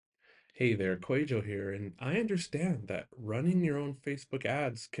Hey there, Quajo here, and I understand that running your own Facebook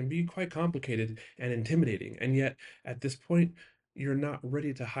ads can be quite complicated and intimidating, and yet at this point, you're not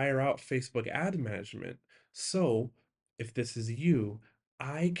ready to hire out Facebook ad management. So, if this is you,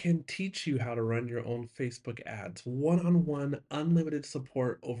 I can teach you how to run your own Facebook ads, one-on-one, unlimited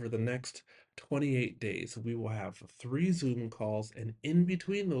support over the next 28 days. We will have 3 Zoom calls, and in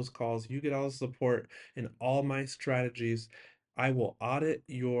between those calls, you get all the support and all my strategies. I will audit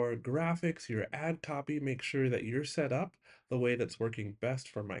your graphics, your ad copy, make sure that you're set up the way that's working best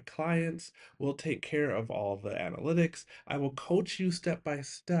for my clients. We'll take care of all the analytics. I will coach you step by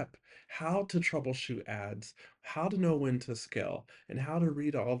step how to troubleshoot ads, how to know when to scale, and how to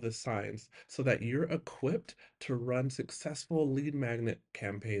read all the signs so that you're equipped to run successful lead magnet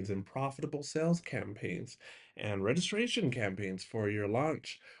campaigns and profitable sales campaigns and registration campaigns for your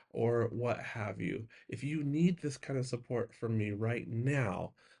launch or what have you. If you need this kind of support from me right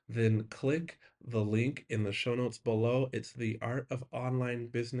now, then click the link in the show notes below. It's the Art of Online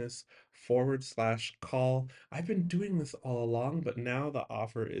Business /call. I've been doing this all along, but now the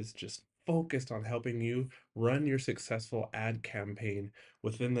offer is just focused on helping you run your successful ad campaign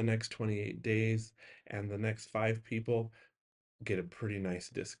within the next 28 days, and the next 5 people get a pretty nice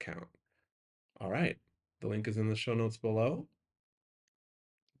discount. All right, the link is in the show notes below.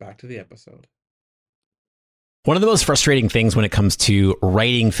 Back to the episode. One of the most frustrating things when it comes to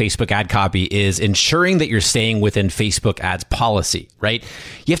writing Facebook ad copy is ensuring that you're staying within Facebook ads policy, right?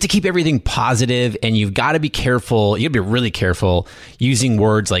 You have to keep everything positive, and you've got to be careful. You have to be really careful using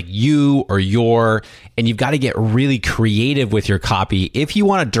words like you or your, and you've got to get really creative with your copy if you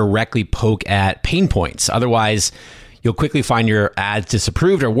want to directly poke at pain points. Otherwise, you'll quickly find your ads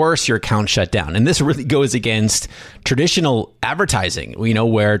disapproved, or worse, your account shut down. And this really goes against traditional advertising,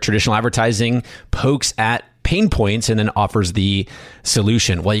 where traditional advertising pokes at pain points and then offers the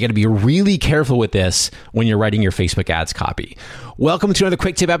solution. Well, you got to be really careful with this when you're writing your Facebook ads copy. Welcome to another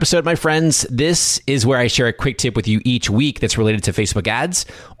quick tip episode, my friends. This is where I share a quick tip with you each week that's related to Facebook ads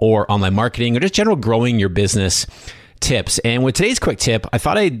or online marketing or just general growing your business tips. And with today's quick tip, I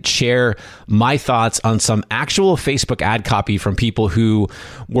thought I'd share my thoughts on some actual Facebook ad copy from people who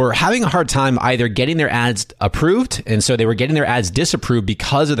were having a hard time either getting their ads approved, and so they were getting their ads disapproved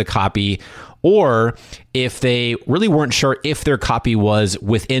because of the copy, or if they really weren't sure if their copy was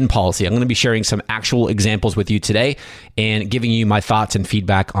within policy. I'm going to be sharing some actual examples with you today and giving you my thoughts and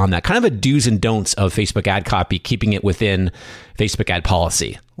feedback on that. Kind of a do's and don'ts of Facebook ad copy, keeping it within Facebook ad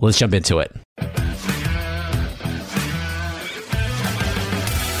policy. Let's jump into it.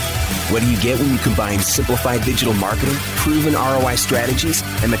 What do you get when you combine simplified digital marketing, proven ROI strategies,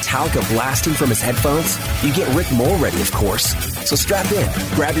 and Metallica blasting from his headphones? You get Rick Mulready, of course. So strap in,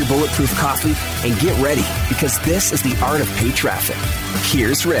 grab your bulletproof coffee, and get ready, because this is the art of paid traffic.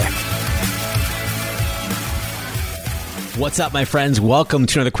 Here's Rick. What's up, my friends? Welcome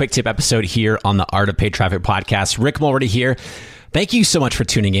to another quick tip episode here on the Art of Paid Traffic podcast. Rick Mulready here. Thank you so much for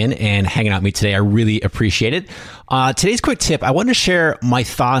tuning in and hanging out with me today. I really appreciate it. Today's quick tip, I want to share my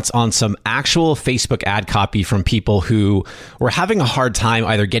thoughts on some actual Facebook ad copy from people who were having a hard time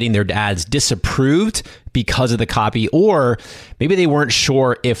either getting their ads disapproved because of the copy, or maybe they weren't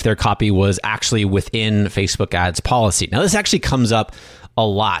sure if their copy was actually within Facebook ads policy. Now, this actually comes up a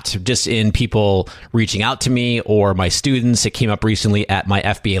lot just in people reaching out to me or my students. It came up recently at my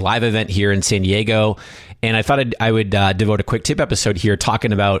FBA Live event here in San Diego. And I thought I would devote a quick tip episode here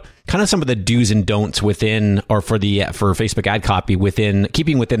talking about kind of some of the do's and don'ts within, or for Facebook ad copy within,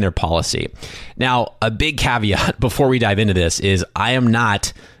 keeping within their policy. Now, a big caveat before we dive into this is I am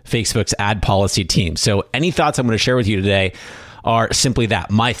not Facebook's ad policy team. So any thoughts I'm going to share with you today are simply that,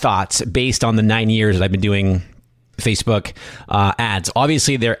 my thoughts based on the 9 years that I've been doing Facebook ads.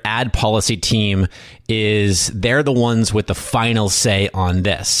 Obviously, their ad policy team they're the ones with the final say on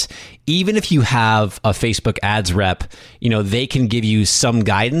this. Even if you have a Facebook ads rep, they can give you some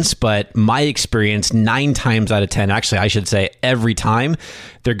guidance, but my experience 9 times out of 10, actually, I should say every time,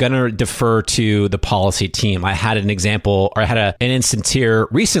 they're going to defer to the policy team. I had an example, or I had an instance here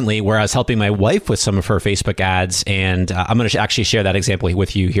recently where I was helping my wife with some of her Facebook ads, and I'm going to actually share that example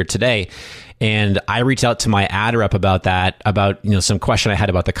with you here today. And I reached out to my ad rep about that, about some question I had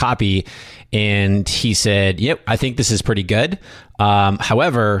about the copy, and he said, "Yep, I think this is pretty good.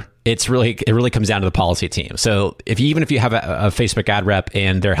 However, it really comes down to the policy team." So even if you have a Facebook ad rep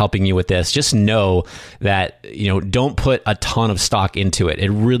and they're helping you with this, just know that don't put a ton of stock into it.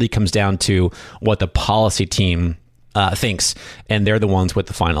 It really comes down to what the policy team thinks, and they're the ones with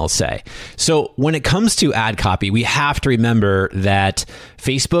the final say. So when it comes to ad copy, we have to remember that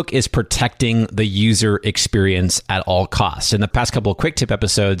Facebook is protecting the user experience at all costs. In the past couple of quick tip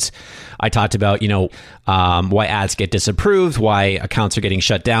episodes, I talked about, why ads get disapproved, why accounts are getting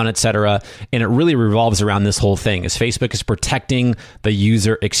shut down, etc. And it really revolves around this whole thing, is Facebook is protecting the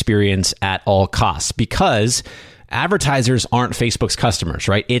user experience at all costs, because advertisers aren't Facebook's customers,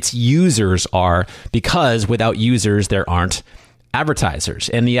 right? Its users are, because without users, there aren't advertisers.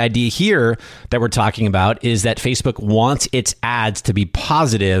 And the idea here that we're talking about is that Facebook wants its ads to be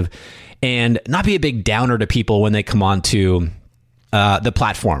positive and not be a big downer to people when they come on to the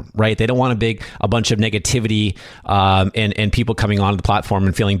platform, right? They don't want a bunch of negativity and people coming onto the platform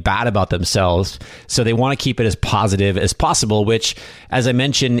and feeling bad about themselves. So they want to keep it as positive as possible, which, as I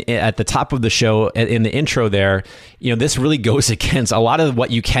mentioned at the top of the show in the intro there, this really goes against a lot of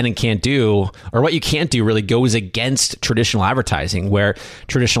what you can and can't do, or what you can't do really goes against traditional advertising, where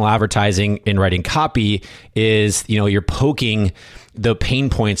traditional advertising in writing copy is, you're poking the pain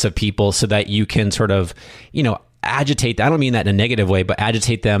points of people so that you can sort of, agitate. I don't mean that in a negative way, but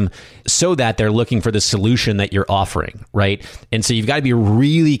agitate them so that they're looking for the solution that you're offering, right? And so you've got to be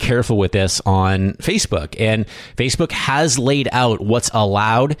really careful with this on Facebook. And Facebook has laid out what's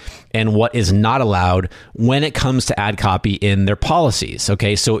allowed and what is not allowed when it comes to ad copy in their policies.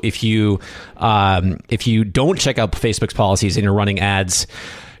 Okay, so if you don't check out Facebook's policies and you're running ads,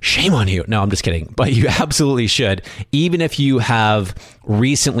 shame on you. No, I'm just kidding. But you absolutely should. Even if you have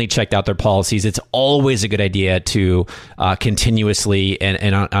recently checked out their policies, it's always a good idea to continuously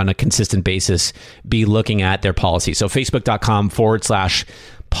and on a consistent basis be looking at their policies. So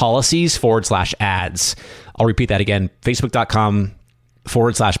facebook.com/policies/ads. I'll repeat that again.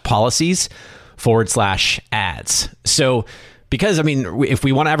 facebook.com/policies/ads. So because, if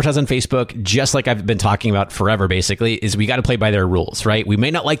we want to advertise on Facebook, just like I've been talking about forever, basically, is we got to play by their rules, right? We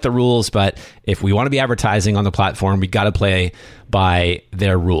may not like the rules, but if we want to be advertising on the platform, we got to play by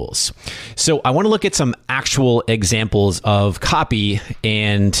their rules. So I want to look at some actual examples of copy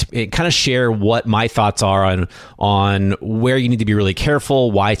and kind of share what my thoughts are on where you need to be really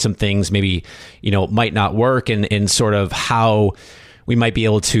careful, why some things maybe, might not work, and sort of how we might be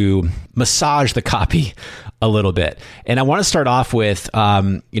able to massage the copy a little bit. And I want to start off with,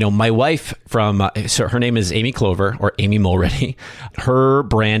 my wife so her name is Amy Clover, or Amy Mulready. Her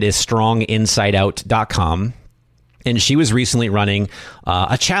brand is stronginsideout.com. And she was recently running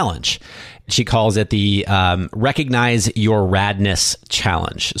a challenge. She calls it the Recognize Your Radness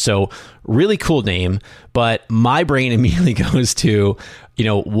Challenge. So really cool name, but my brain immediately goes to,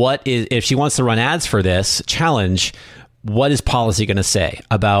 what is, if she wants to run ads for this challenge, what is policy going to say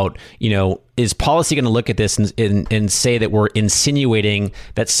about, is policy going to look at this and say that we're insinuating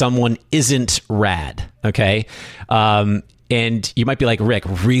that someone isn't rad? Okay. And you might be like, Rick,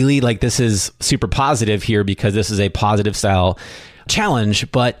 really? Like, this is super positive here because this is a positive style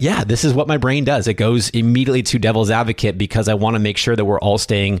challenge. But yeah, this is what my brain does. It goes immediately to devil's advocate because I want to make sure that we're all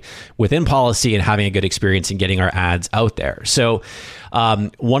staying within policy and having a good experience and getting our ads out there. So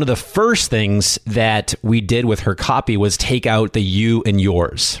one of the first things that we did with her copy was take out the you and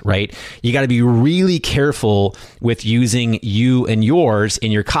yours, right? You got to be really careful with using you and yours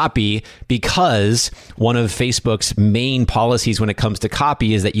in your copy, because one of Facebook's main policies when it comes to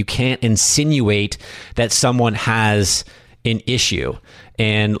copy is that you can't insinuate that someone has an issue.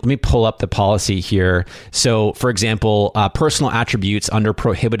 And let me pull up the policy here. So, for example, personal attributes under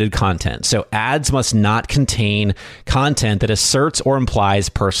prohibited content. So ads must not contain content that asserts or implies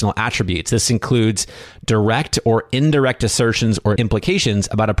personal attributes. This includes direct or indirect assertions or implications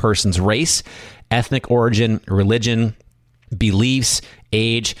about a person's race, ethnic origin, religion, beliefs,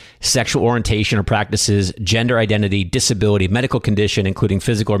 age, sexual orientation or practices, gender identity, disability, medical condition, including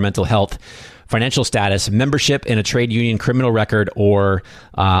physical or mental health, financial status, membership in a trade union, criminal record, or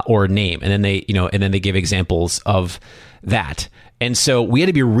name. And then they give examples of that. And so we had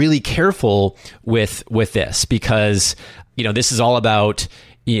to be really careful with this because, this is all about,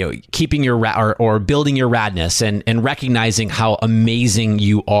 keeping your or building your radness and recognizing how amazing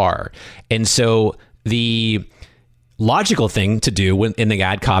you are. And so the logical thing to do in the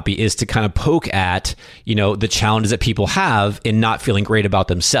ad copy is to kind of poke at, the challenges that people have in not feeling great about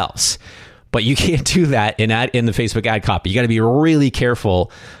themselves. But you can't do that in the Facebook ad copy. You got to be really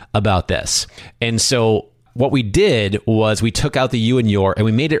careful about this. And so what we did was we took out the you and your and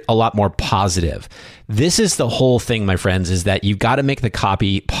we made it a lot more positive. This is the whole thing, my friends, is that you've got to make the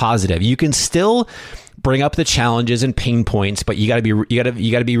copy positive. You can still bring up the challenges and pain points, but you got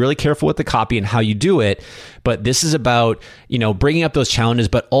to be really careful with the copy and how you do it. But this is about, bringing up those challenges,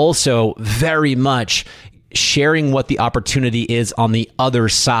 but also very much sharing what the opportunity is on the other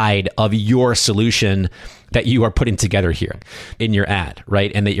side of your solution that you are putting together here in your ad,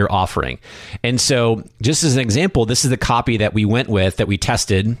 right? And that you're offering. And so just as an example, this is the copy that we went with, that we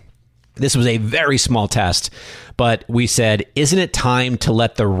tested. This was a very small test, but we said, isn't it time to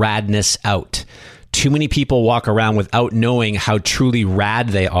let the radness out? Too many people walk around without knowing how truly rad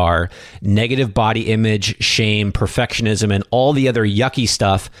they are. Negative body image, shame, perfectionism, and all the other yucky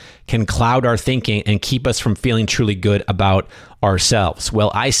stuff can cloud our thinking and keep us from feeling truly good about ourselves.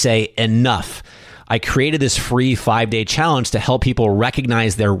 Well, I say enough. I created this free 5-day challenge to help people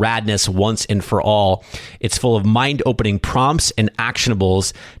recognize their radness once and for all. It's full of mind-opening prompts and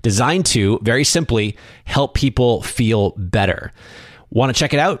actionables designed to, very simply, help people feel better. Want to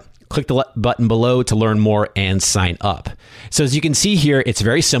check it out? Click the button below to learn more and sign up. So as you can see here, it's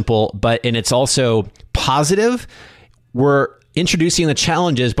very simple, and it's also positive. We're introducing the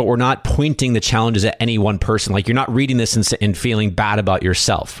challenges, but we're not pointing the challenges at any one person. Like, you're not reading this and feeling bad about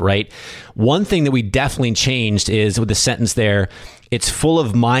yourself, right? One thing that we definitely changed is with the sentence there, it's full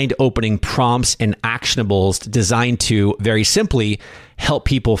of mind-opening prompts and actionables designed to, very simply, help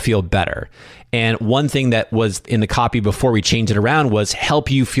people feel better. And one thing that was in the copy before we changed it around was help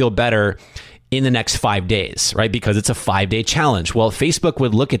you feel better in the next 5 days, right? Because it's a 5-day challenge. Well, Facebook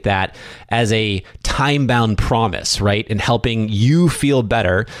would look at that as a time-bound promise, right? And helping you feel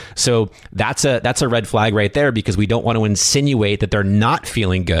better. So that's a red flag right there, because we don't want to insinuate that they're not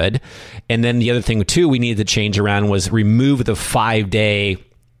feeling good. And then the other thing too we needed to change around was remove the 5-day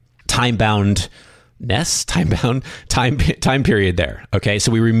time period there. Okay,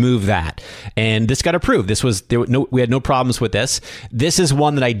 so we remove that, and this got approved. We had no problems with this. This is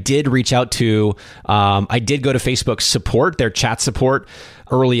one that I did reach out to. I did go to Facebook support, their chat support,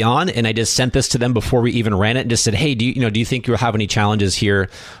 early on, and I just sent this to them before we even ran it and just said, hey, do you think you'll have any challenges here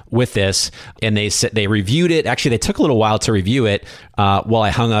with this? And they said they reviewed it. Actually, they took a little while to review it while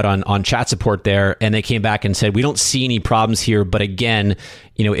I hung out on chat support there, and they came back and said, we don't see any problems here, but again,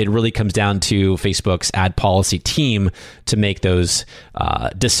 it really comes down to Facebook's ad policy team to make those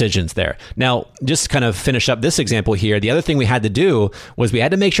decisions there. Now, just to kind of finish up this example here, the other thing we had to do was we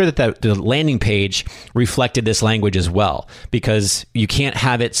had to make sure that the landing page reflected this language as well, because you can't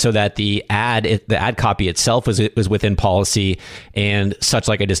have it so that the ad copy itself was within policy and such,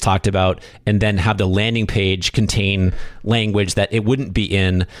 like I just talked about, and then have the landing page contain language that it wouldn't be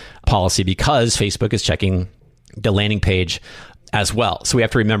in policy, because Facebook is checking the landing page as well. So we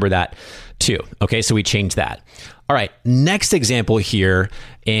have to remember that too. Okay, so we changed that. All right, next example here,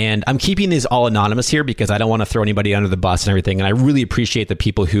 and I'm keeping these all anonymous here because I don't want to throw anybody under the bus and everything, and I really appreciate the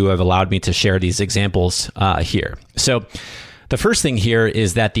people who have allowed me to share these examples here. So the first thing here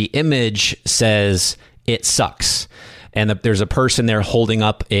is that the image says, "It sucks." And there's a person there holding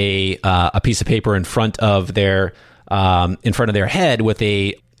up a piece of paper in front of their head with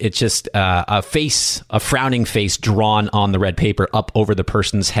it's just a frowning face drawn on the red paper up over the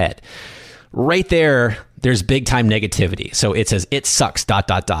person's head. Right there, there's big time negativity. So it says, "It sucks, ...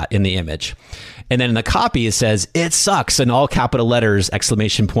 in the image. And then in the copy, it says, "It sucks," in all capital letters, !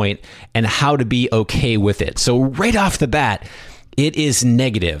 And how to be okay with it. So right off the bat, it is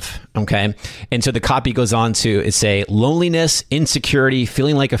negative, okay? And so the copy goes on to say, loneliness, insecurity,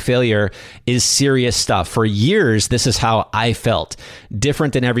 feeling like a failure is serious stuff. For years, this is how I felt,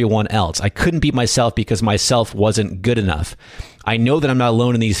 different than everyone else. I couldn't be myself because myself wasn't good enough. I know that I'm not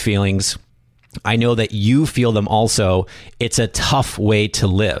alone in these feelings. I know that you feel them also. It's a tough way to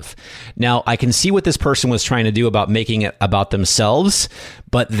live. Now, I can see what this person was trying to do about making it about themselves,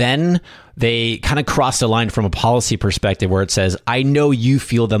 but then they kind of crossed a line from a policy perspective where it says, I know you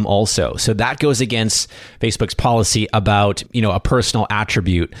feel them also. So that goes against Facebook's policy about, a personal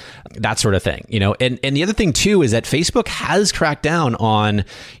attribute, that sort of thing, and the other thing too is that Facebook has cracked down on,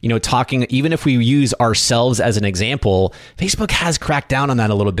 talking, even if we use ourselves as an example, Facebook has cracked down on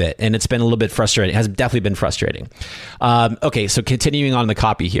that a little bit, and it's been a little bit frustrating. It has definitely been frustrating. Okay, so continuing on the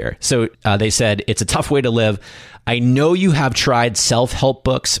copy here. So they said, it's a tough way to live. I know you have tried self-help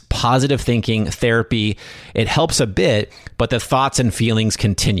books, positive thinking, therapy. It helps a bit, but the thoughts and feelings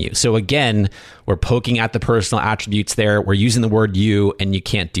continue. So again, we're poking at the personal attributes there. We're using the word you, and you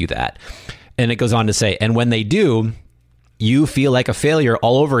can't do that. And it goes on to say, and when they do, you feel like a failure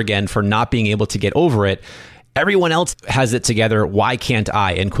all over again for not being able to get over it. Everyone else has it together. Why can't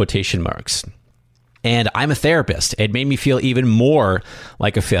I? In quotation marks. And I'm a therapist. It made me feel even more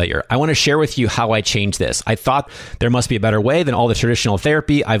like a failure. I want to share with you how I changed this. I thought there must be a better way than all the traditional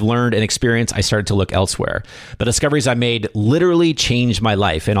therapy I've learned and experienced. I started to look elsewhere. The discoveries I made literally changed my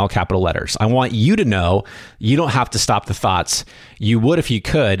life in all capital letters. I want you to know you don't have to stop the thoughts. You would if you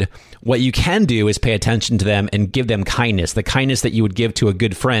could. What you can do is pay attention to them and give them kindness, the kindness that you would give to a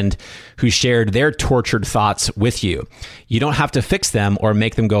good friend who shared their tortured thoughts with you. You don't have to fix them or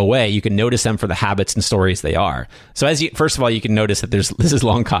make them go away. You can notice them for the habits and stories they are. So first of all, you can notice that this is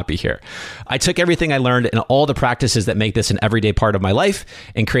long copy here. I took everything I learned and all the practices that make this an everyday part of my life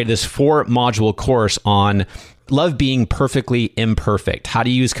and created this 4-module course on love being perfectly imperfect, how to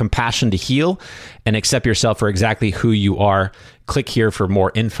use compassion to heal and accept yourself for exactly who you are. Click here for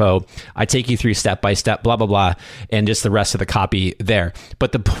more info. I take you through step by step, blah, blah, blah, and just the rest of the copy there.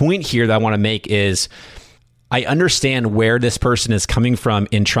 But the point here that I want to make is I understand where this person is coming from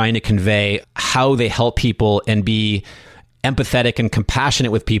in trying to convey how they help people and be empathetic and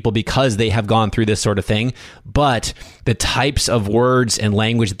compassionate with people because they have gone through this sort of thing. But the types of words and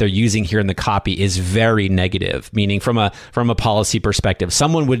language that they're using here in the copy is very negative, meaning from a policy perspective. This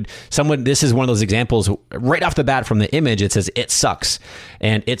is one of those examples right off the bat from the image. It says, it sucks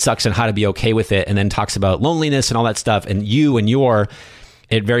and how to be okay with it. And then talks about loneliness and all that stuff. And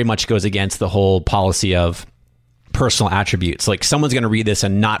it very much goes against the whole policy of personal attributes. Like someone's going to read this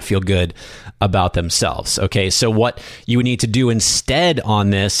and not feel good about themselves. Okay. So what you would need to do instead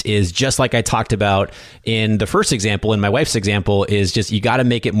on this is just like I talked about in the first example, in my wife's example, is just, you got to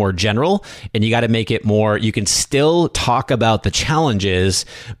make it more general and you got to make it more, you can still talk about the challenges,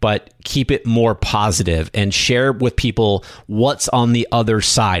 but keep it more positive and share with people what's on the other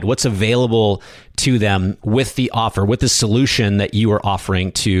side, what's available to them with the offer, with the solution that you are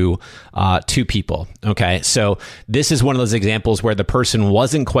offering to people. Okay. So this is one of those examples where the person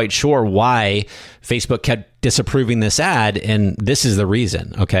wasn't quite sure why Facebook kept disapproving this ad. And this is the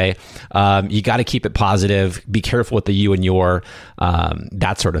reason. Okay. You got to keep it positive, be careful with the you and your,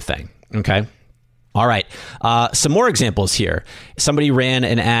 that sort of thing. Okay. All right. Some more examples here. Somebody ran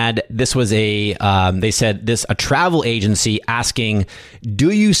an ad. This was a travel agency asking,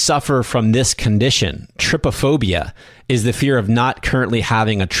 do you suffer from this condition? Trypophobia is the fear of not currently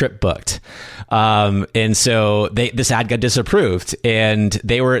having a trip booked. And so this ad got disapproved and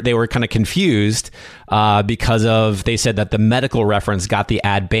they were kind of confused, because they said that the medical reference got the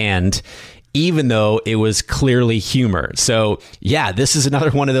ad banned, even though it was clearly humor. So yeah, this is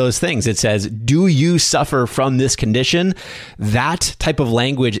another one of those things. It says, do you suffer from this condition? That type of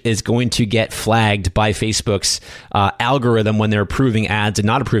language is going to get flagged by Facebook's algorithm when they're approving ads and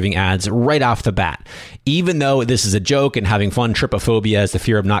not approving ads right off the bat. Even though this is a joke and having fun, trypophobia is the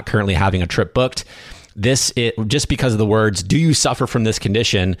fear of not currently having a trip booked. Just because of the words, do you suffer from this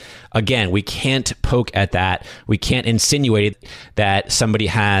condition? Again, we can't poke at that. We can't insinuate that somebody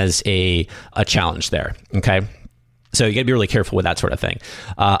has a challenge there. Okay. So you got to be really careful with that sort of thing.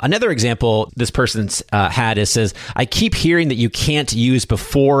 Another example this person's says, I keep hearing that you can't use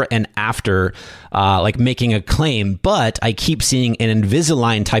before and after, like making a claim, but I keep seeing an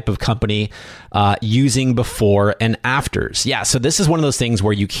Invisalign type of company using before and afters. Yeah, so this is one of those things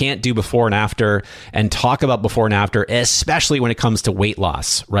where you can't do before and after and talk about before and after, especially when it comes to weight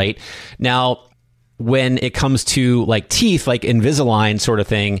loss, right? Now, when it comes to like teeth, like Invisalign sort of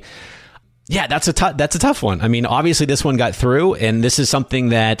thing, yeah, that's a tough one. I mean, obviously this one got through, and this is something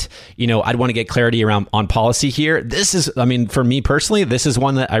that, I'd want to get clarity around on policy here. This is, for me personally, this is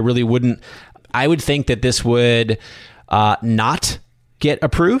one that I would think that this would not get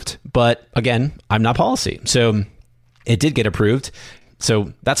approved. But again, I'm not policy. So it did get approved.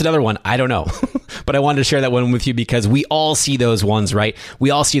 So that's another one. I don't know. But I wanted to share that one with you because we all see those ones, right? We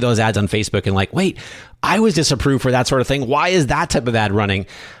all see those ads on Facebook and like, wait, I was disapproved for that sort of thing. Why is that type of ad running?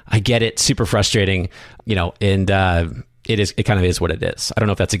 I get it. Super frustrating, and it kind of is what it is. I don't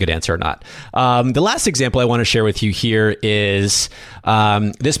know if that's a good answer or not. The last example I want to share with you here is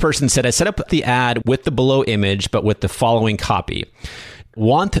this person said, I set up the ad with the below image, but with the following copy.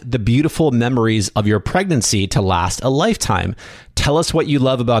 Want the beautiful memories of your pregnancy to last a lifetime. Tell us what you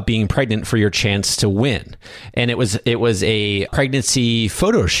love about being pregnant for your chance to win. And it was a pregnancy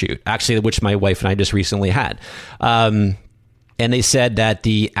photo shoot, actually, which my wife and I just recently had. And they said that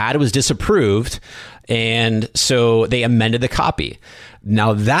the ad was disapproved, and so they amended the copy.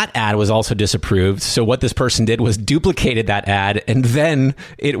 Now that ad was also disapproved. So what this person did was duplicated that ad, and then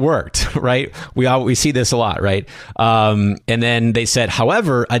it worked, right? We see this a lot, right? And then they said,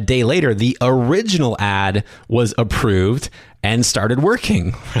 however, a day later, the original ad was approved and started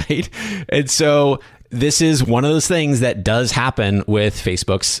working, right? And so this is one of those things that does happen with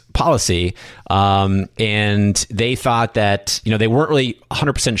Facebook's policy. And they thought that, they weren't really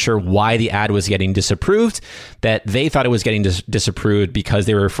 100% sure why the ad was getting disapproved, that they thought it was getting disapproved because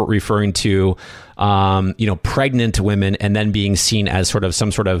they were referring to, pregnant women and then being seen as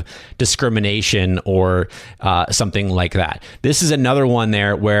some sort of discrimination or something like that. This is another one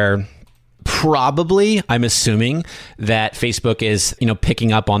there where probably, I'm assuming that Facebook is,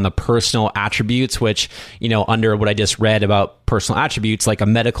 picking up on the personal attributes, which, under what I just read about personal attributes, like a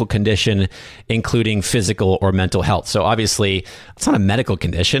medical condition, including physical or mental health. So obviously it's not a medical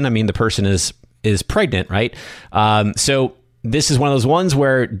condition. I mean, the person is pregnant, right? So this is one of those ones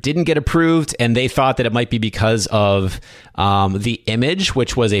where it didn't get approved, and they thought that it might be because of the image,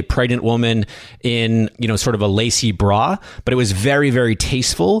 which was a pregnant woman in, sort of a lacy bra, but it was very, very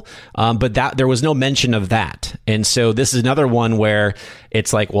tasteful. But that there was no mention of that. And so this is another one where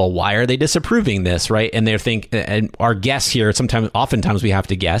it's like, well, why are they disapproving this, right? And and our guess here, oftentimes we have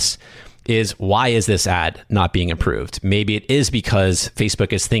to guess, is why is this ad not being approved? Maybe it is because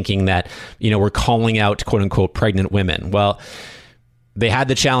Facebook is thinking that, we're calling out quote unquote pregnant women. Well, they had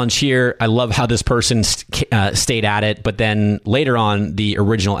the challenge here. I love how this person stayed at it, but then later on, the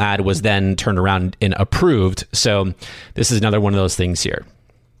original ad was then turned around and approved. So this is another one of those things here.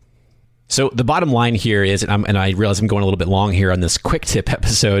 So the bottom line here is, and I realize I'm going a little bit long here on this quick tip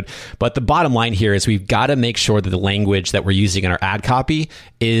episode, but the bottom line here is we've got to make sure that the language that we're using in our ad copy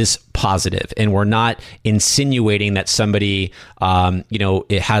is positive, and we're not insinuating that somebody,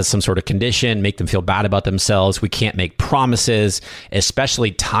 it has some sort of condition, make them feel bad about themselves. We can't make promises,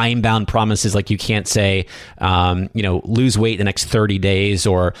 especially time-bound promises, like you can't say, lose weight the next 30 days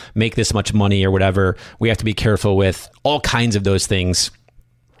or make this much money or whatever. We have to be careful with all kinds of those things.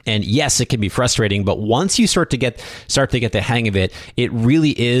 And yes, it can be frustrating, but once you start to get the hang of it, it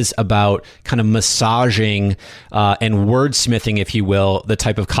really is about kind of massaging and wordsmithing, if you will, the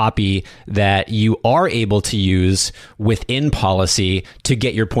type of copy that you are able to use within policy to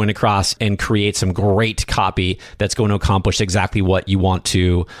get your point across and create some great copy that's going to accomplish exactly what you want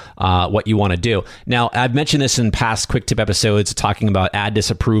to do. Now, I've mentioned this in past quick tip episodes, talking about ad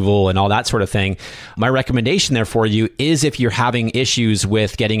disapproval and all that sort of thing. My recommendation there for you is, if you're having issues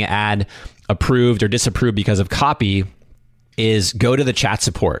with getting an ad approved or disapproved because of copy, is go to the chat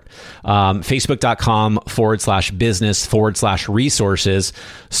support, facebook.com/business/resources,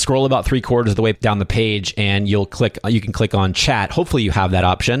 scroll about 3/4 of the way down the page, and you can click on chat. Hopefully you have that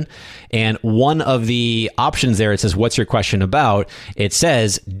option. And one of the options there, it says, what's your question about? It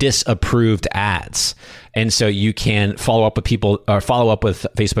says disapproved ads. And so you can follow up with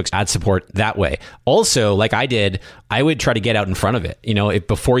Facebook's ad support that way. Also, like I did, I would try to get out in front of it. If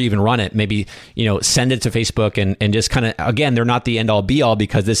before you even run it, maybe, send it to Facebook and just kind of, again, they're not the end all be all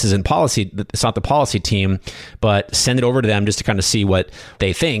because this isn't policy. It's not the policy team, but send it over to them just to kind of see what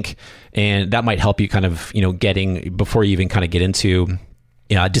they think. And that might help you kind of, getting before you even kind of get into,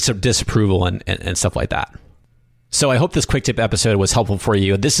 disapproval and stuff like that. So I hope this quick tip episode was helpful for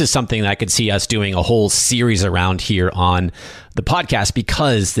you. This is something that I could see us doing a whole series around here on the podcast,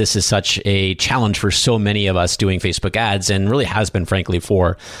 because this is such a challenge for so many of us doing Facebook ads, and really has been, frankly,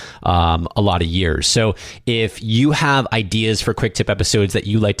 for a lot of years. So if you have ideas for quick tip episodes that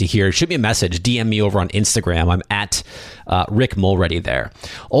you like to hear, shoot me a message, DM me over on Instagram. I'm at Rick Mulready there.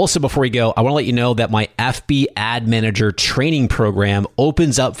 Also, before we go, I want to let you know that my FB Ad Manager training program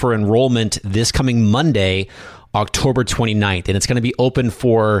opens up for enrollment this coming Monday, October 29th, and it's going to be open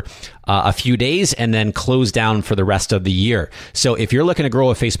for a few days and then close down for the rest of the year. So if you're looking to grow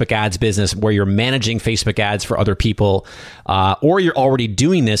a Facebook ads business where you're managing Facebook ads for other people, or you're already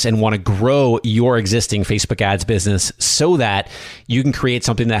doing this and want to grow your existing Facebook ads business so that you can create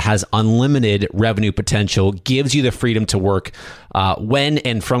something that has unlimited revenue potential, gives you the freedom to work when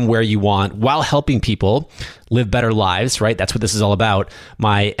and from where you want, while helping people live better lives, right? That's what this is all about.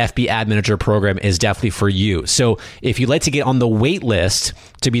 My FB Ad Manager program is definitely for you. So if you'd like to get on the wait list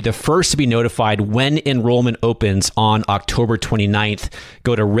to be the first to be notified when enrollment opens on October 29th,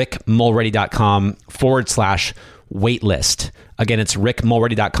 go to rickmulready.com/waitlist. Again, it's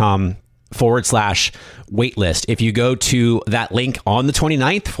rickmulready.com/waitlist. If you go to that link on the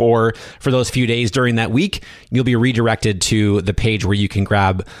 29th for those few days during that week, you'll be redirected to the page where you can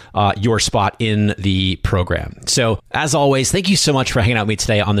grab your spot in the program. So as always, thank you so much for hanging out with me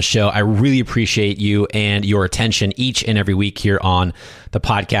today on the show. I really appreciate you and your attention each and every week here on the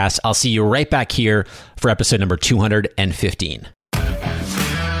podcast. I'll see you right back here for episode number 215.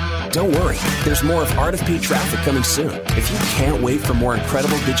 Don't worry, there's more of Art of Paid Traffic coming soon. If you can't wait for more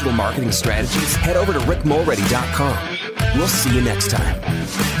incredible digital marketing strategies, head over to rickmulready.com. We'll see you next time.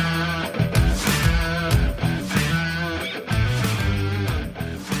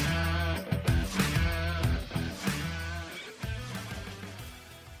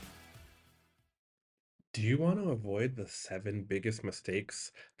 Do you want to avoid the seven biggest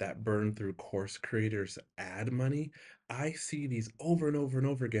mistakes that burn through course creators' ad money? I see these over and over and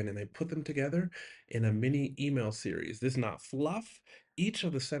over again, and I put them together in a mini email series. This is not fluff. Each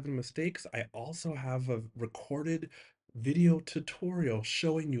of the seven mistakes, I also have a recorded video tutorial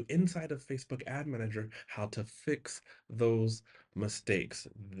showing you inside of Facebook Ad Manager how to fix those mistakes.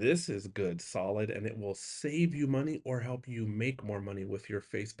 This is good, solid, and it will save you money or help you make more money with your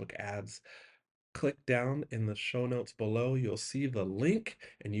Facebook ads. Click down in the show notes below. You'll see the link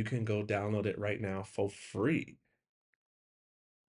and you can go download it right now for free.